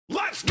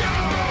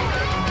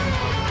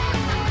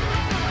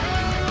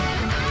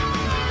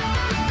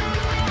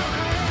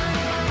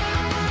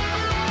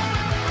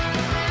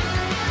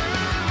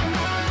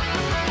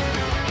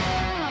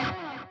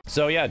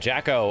So yeah,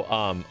 Jacko,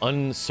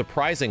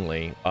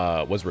 unsurprisingly,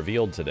 was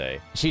revealed today.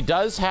 She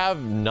does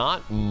have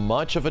not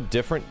much of a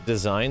different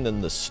design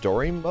than the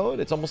story mode.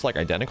 It's almost like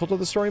identical to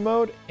the story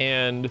mode.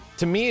 And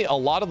to me, a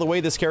lot of the way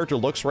this character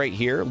looks right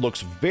here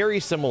looks very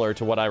similar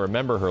to what I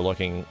remember her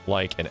looking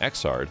like in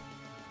Xrd.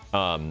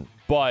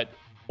 But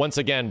once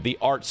again, the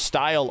art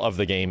style of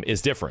the game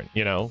is different,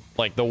 you know?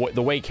 Like the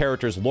way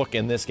characters look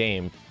in this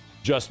game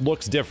just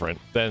looks different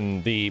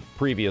than the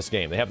previous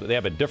game. They have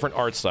a different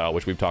art style,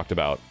 which we've talked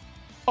about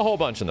a whole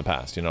bunch in the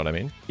past, you know what I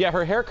mean? Yeah,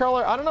 her hair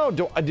color, I don't know,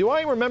 do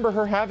I remember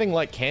her having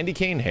like candy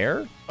cane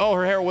hair? Oh,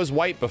 her hair was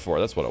white before,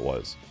 that's what it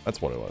was.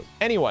 That's what it was.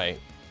 Anyway,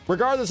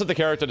 regardless of the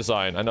character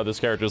design, I know this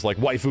character is like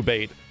waifu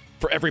bait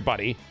for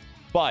everybody,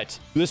 but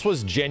this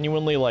was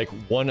genuinely like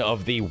one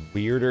of the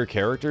weirder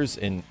characters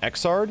in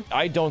Xrd.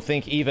 I don't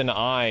think even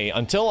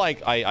until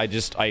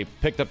I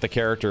picked up the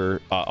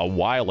character a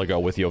while ago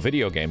with Yo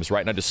Video Games, right?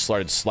 And I just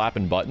started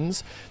slapping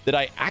buttons, that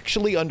I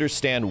actually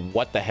understand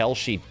what the hell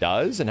she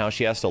does and how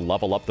she has to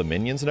level up the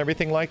minions and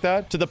everything like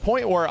that. To the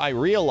point where I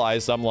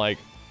realized, I'm like,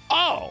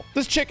 oh,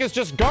 this chick is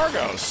just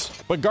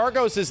Gargos. But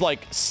Gargos is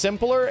like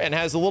simpler and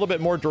has a little bit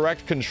more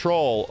direct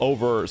control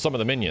over some of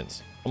the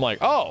minions. I'm like,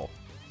 oh,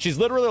 she's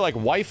literally like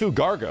waifu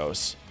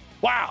Gargos.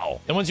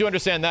 Wow. And once you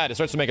understand that, it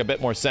starts to make a bit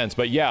more sense.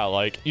 But yeah,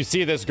 like you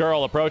see this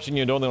girl approaching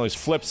you doing all these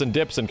flips and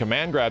dips and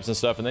command grabs and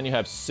stuff, and then you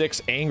have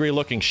 6 angry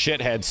looking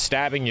shitheads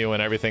stabbing you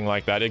and everything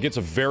like that. It gets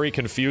very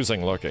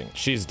confusing looking.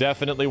 She's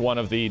definitely one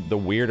of the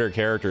weirder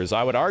characters.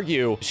 I would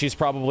argue she's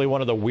probably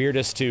one of the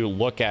weirdest to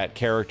look at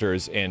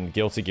characters in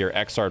Guilty Gear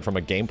Xrd from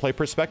a gameplay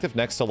perspective,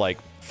 next to like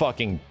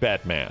fucking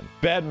Bedman.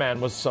 Bedman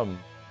was some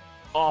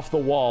off the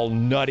wall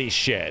nutty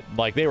shit.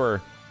 Like they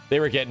were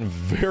getting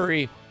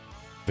very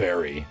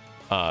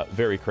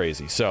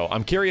crazy. So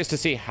I'm curious to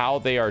see how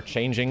they are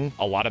changing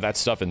a lot of that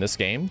stuff in this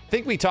game. I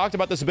think we talked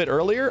about this a bit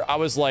earlier. I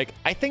was like,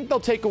 I think they'll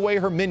take away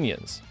her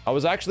minions. I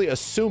was actually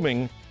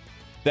assuming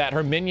that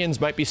her minions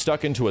might be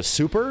stuck into a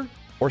super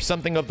or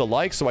something of the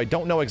like, so I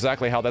don't know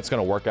exactly how that's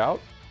going to work out.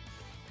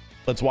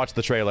 Let's watch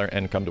the trailer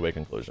and come to a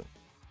conclusion.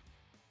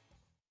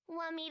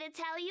 Want me to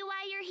tell you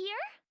why you're here?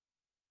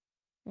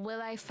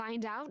 Will I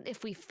find out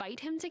if we fight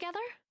him together?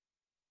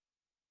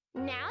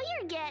 Now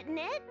you're getting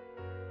it.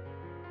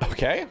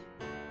 Okay.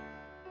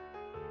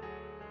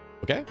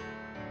 Okay.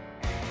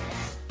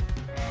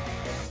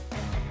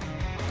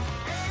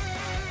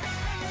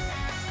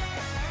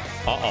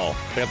 Uh-oh.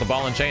 They got the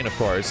ball and chain, of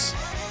course.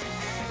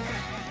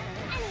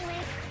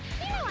 Anyway,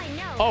 you know I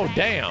know. Oh, right?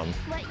 damn.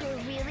 What you're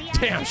really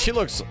Damn, she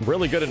looks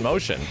really good in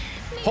motion.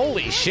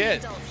 Holy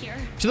shit.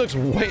 She looks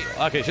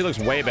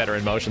way better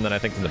in motion than I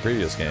think in the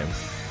previous game.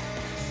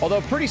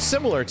 Although pretty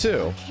similar,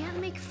 too. Can't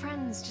make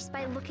friends just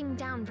by looking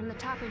down from the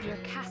top of your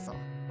castle.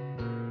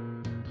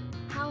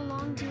 How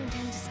long do you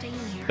intend to stay in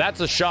here? That's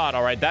a shot,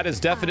 all right. That is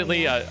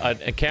definitely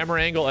a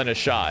camera angle and a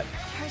shot.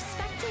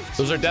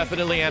 Those are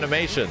definitely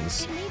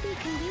animations.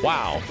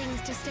 Wow.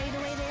 Things to stay the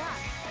way they are,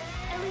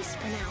 at least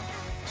for now.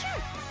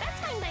 Sure, that's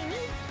fine by me.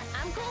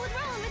 I'm cool with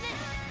rolling with it.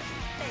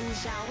 Then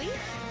shall we?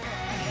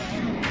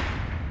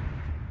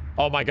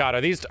 Oh my god,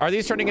 are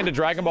these turning into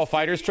Dragon Ball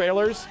FighterZ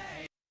trailers?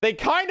 They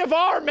kind of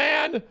are,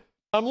 man.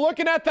 I'm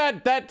looking at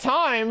that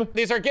time.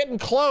 These are getting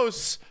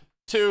close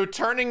to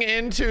turning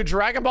into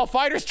Dragon Ball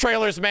FighterZ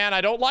trailers, man. I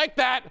don't like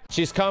that.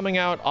 She's coming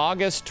out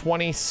August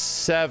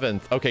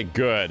 27th. Okay,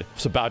 good. I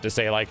was about to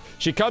say, like,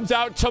 she comes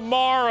out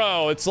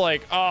tomorrow. It's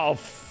like, oh,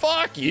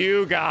 fuck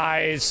you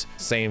guys.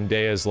 Same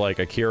day as like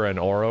Akira and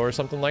Oro or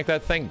something like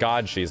that. Thank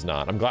God she's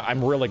not.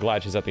 I'm really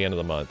glad she's at the end of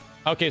the month.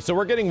 Okay, so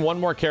we're getting one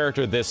more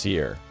character this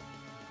year.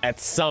 At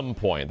some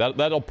point.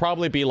 That'll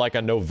probably be like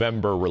a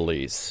November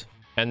release.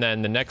 And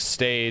then the next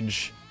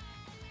stage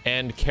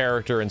and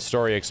character and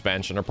story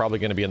expansion are probably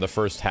going to be in the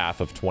first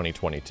half of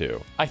 2022.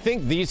 I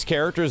think these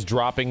characters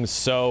dropping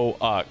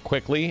so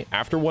quickly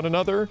after one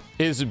another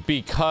is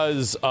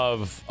because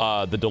of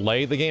the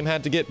delay the game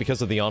had to get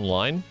because of the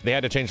online. They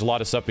had to change a lot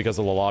of stuff because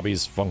of the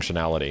lobby's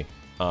functionality.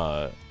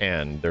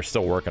 And they're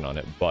still working on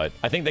it. But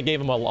I think they gave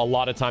them a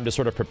lot of time to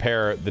sort of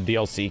prepare the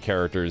DLC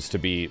characters to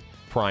be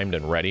primed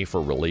and ready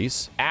for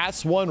release.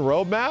 Ass One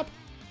roadmap?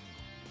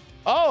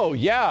 Oh,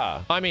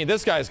 yeah. I mean,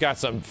 this guy's got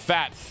some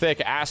fat, thick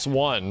Ass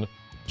One.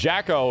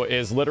 Jacko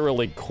is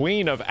literally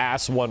queen of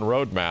Ass One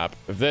roadmap.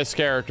 If this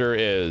character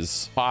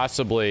is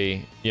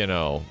possibly, you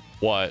know,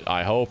 what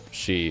I hope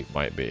she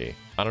might be.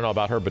 I don't know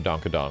about her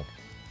badonkadonk.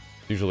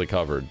 Usually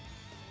covered.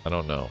 I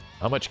don't know.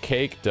 How much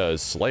cake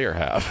does Slayer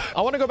have?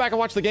 I want to go back and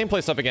watch the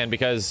gameplay stuff again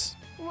because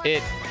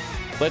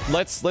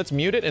let's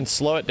mute it and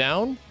slow it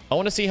down. I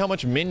want to see how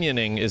much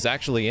minioning is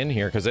actually in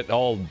here because it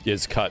all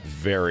is cut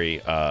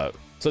very,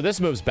 so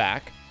this moves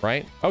back,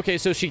 right? Okay,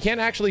 so she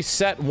can't actually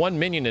set one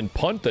minion and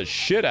punt the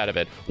shit out of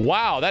it.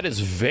 Wow, that is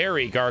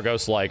very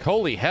Gargos-like.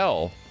 Holy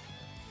hell.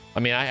 I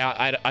mean,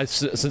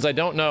 since I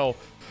don't know,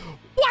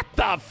 what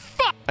the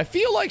fuck? I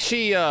feel like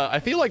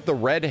the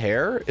red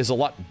hair is a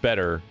lot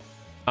better,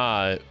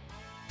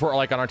 for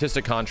like an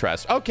artistic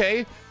contrast.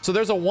 Okay, so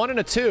there's a 1 and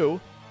a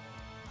 2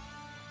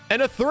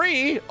 and a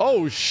 3.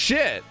 Oh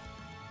shit.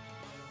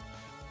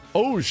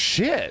 Oh,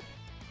 shit.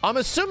 I'm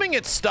assuming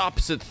it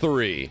stops at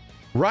 3,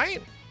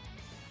 right?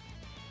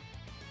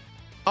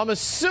 I'm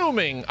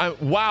assuming.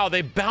 Wow,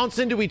 they bounce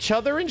into each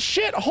other and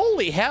shit.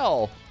 Holy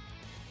hell.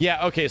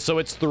 Yeah, okay, so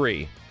it's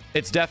 3.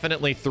 It's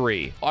definitely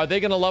 3. Are they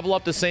going to level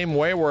up the same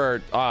way where,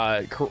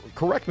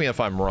 correct me if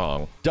I'm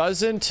wrong,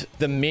 doesn't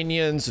the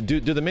minions,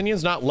 do the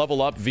minions not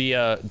level up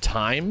via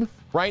time,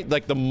 right?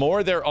 Like the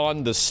more they're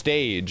on the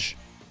stage,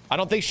 I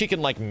don't think she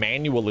can like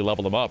manually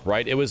level them up,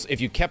 right? It was,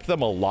 if you kept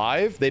them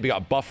alive, they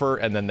got buffer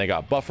and then they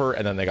got buffer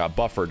and then they got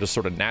buffer just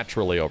sort of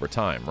naturally over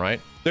time, right?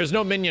 There's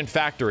no minion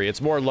factory. It's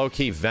more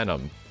low-key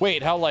Venom.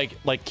 Wait, how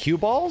like cue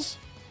balls?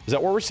 Is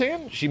that what we're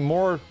saying? She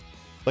more...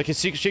 Like,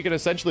 she can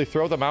essentially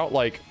throw them out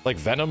like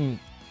Venom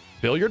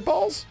billiard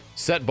balls?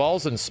 Set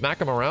balls and smack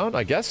them around?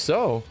 I guess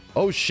so.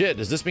 Oh, shit.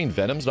 Does this mean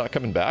Venom's not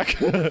coming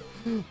back?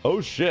 Oh,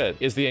 shit.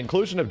 Is the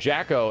inclusion of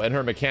Jacko and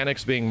her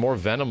mechanics being more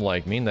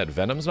Venom-like mean that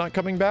Venom's not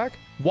coming back?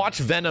 Watch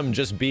Venom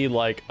just be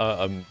like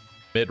a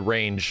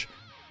mid-range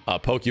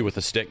poke you with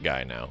a stick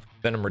guy now.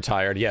 Venom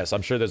retired. Yes,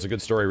 I'm sure there's a good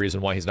story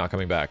reason why he's not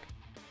coming back.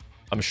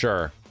 I'm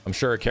sure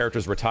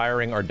characters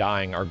retiring or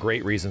dying are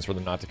great reasons for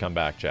them not to come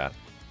back, chat.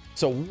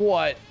 So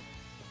what?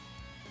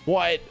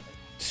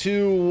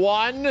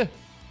 2-1?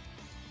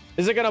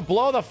 Is it gonna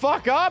blow the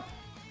fuck up?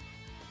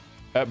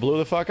 That blew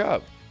the fuck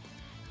up.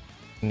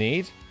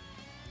 Neat.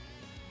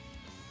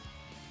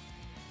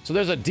 So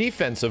there's a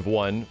defensive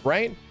one,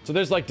 right? So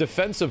there's like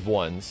defensive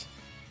ones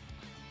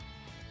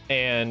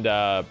and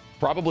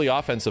probably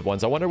offensive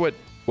ones. I wonder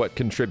what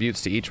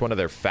contributes to each one of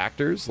their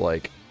factors,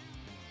 like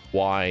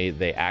why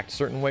they act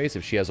certain ways,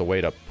 if she has a way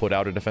to put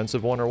out a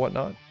defensive one or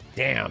whatnot.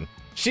 Damn,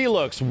 she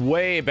looks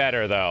way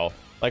better though.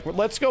 Like,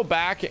 let's go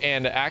back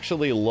and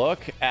actually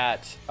look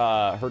at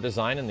her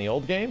design in the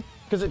old game.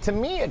 Because to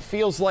me, it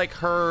feels like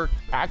her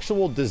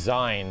actual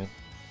design,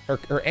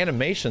 her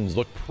animations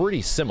look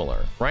pretty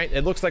similar, right?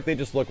 It looks like they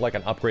just look like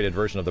an upgraded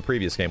version of the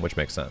previous game, which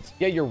makes sense.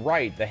 Yeah, you're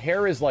right. The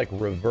hair is like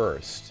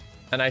reversed.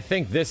 And I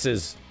think this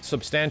is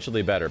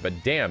substantially better. But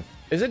damn,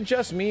 is it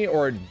just me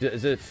or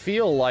does it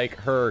feel like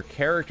her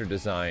character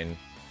design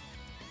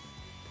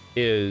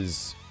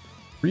is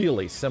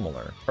really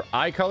similar? Her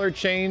eye color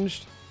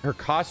changed. Her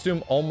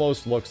costume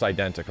almost looks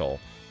identical.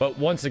 But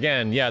once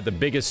again, yeah, the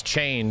biggest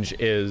change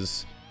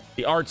is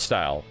the art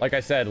style. Like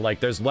I said, like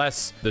there's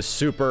less the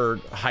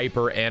super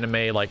hyper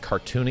anime, like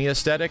cartoony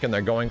aesthetic, and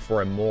they're going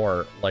for a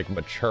more like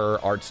mature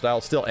art style.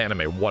 Still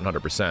anime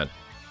 100%,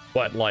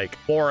 but like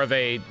more of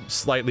a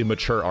slightly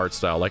mature art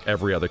style, like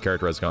every other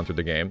character has gone through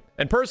the game.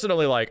 And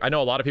personally, like I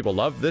know a lot of people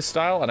love this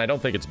style, and I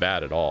don't think it's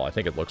bad at all. I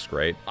think it looks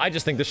great. I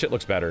just think this shit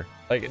looks better.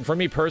 Like for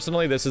me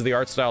personally, this is the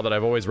art style that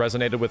I've always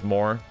resonated with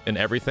more in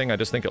everything. I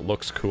just think it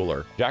looks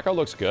cooler. Jacko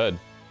looks good.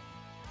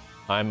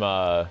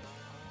 God,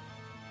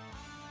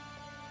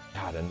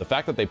 and the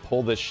fact that they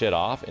pull this shit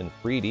off in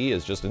 3D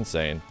is just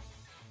insane.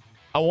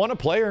 I want to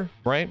play her,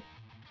 right?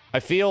 I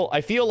feel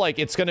like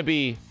it's going to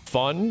be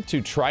fun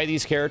to try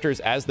these characters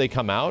as they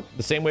come out.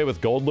 The same way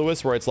with Gold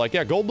Lewis, where it's like,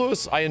 yeah, Gold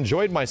Lewis, I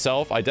enjoyed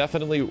myself. I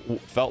definitely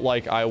felt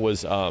like I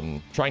was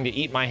trying to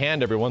eat my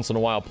hand every once in a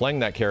while playing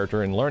that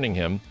character and learning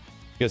him,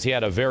 because he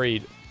had a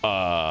very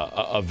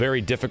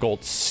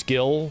difficult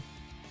skill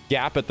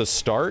gap at the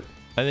start.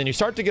 And then you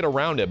start to get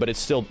around it, but it's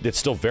still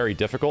very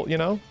difficult, you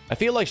know? I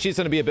feel like she's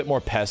going to be a bit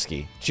more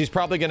pesky. She's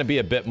probably going to be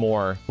a bit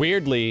more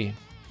weirdly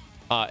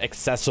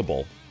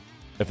accessible,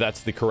 if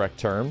that's the correct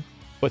term,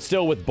 but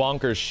still with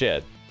bonkers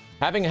shit.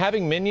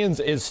 Having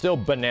minions is still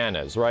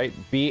bananas, right?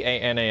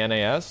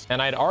 B-A-N-A-N-A-S.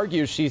 And I'd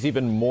argue she's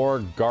even more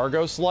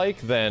Gargos-like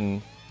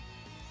than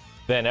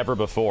ever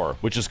before,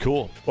 which is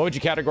cool. What would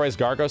you categorize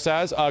Gargos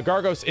as?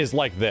 Gargos is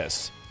like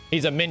this.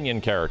 He's a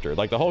minion character.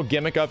 Like the whole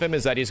gimmick of him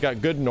is that he's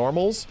got good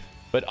normals,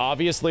 but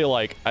obviously,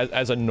 like,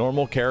 as a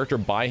normal character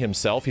by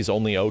himself, he's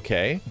only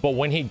okay. But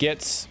when he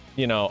gets,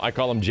 you know, I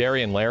call him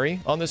Jerry and Larry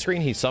on the screen,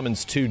 he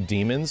summons 2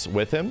 demons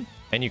with him,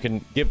 and you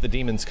can give the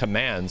demons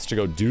commands to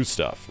go do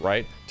stuff,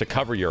 right? To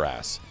cover your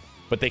ass.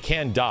 But they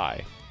can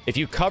die. If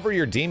you cover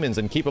your demons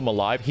and keep them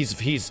alive,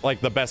 he's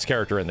like the best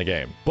character in the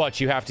game. But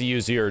you have to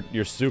use your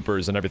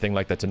supers and everything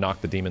like that to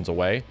knock the demons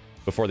away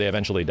before they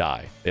eventually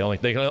die. They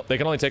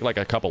can only take like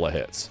a couple of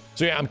hits.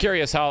 So yeah, I'm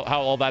curious how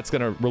all that's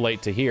gonna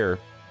relate to here.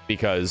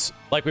 Because,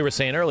 like we were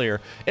saying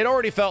earlier, it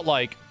already felt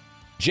like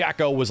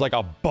Jacko was like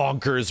a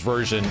bonkers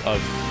version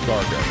of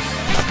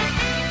Gargos.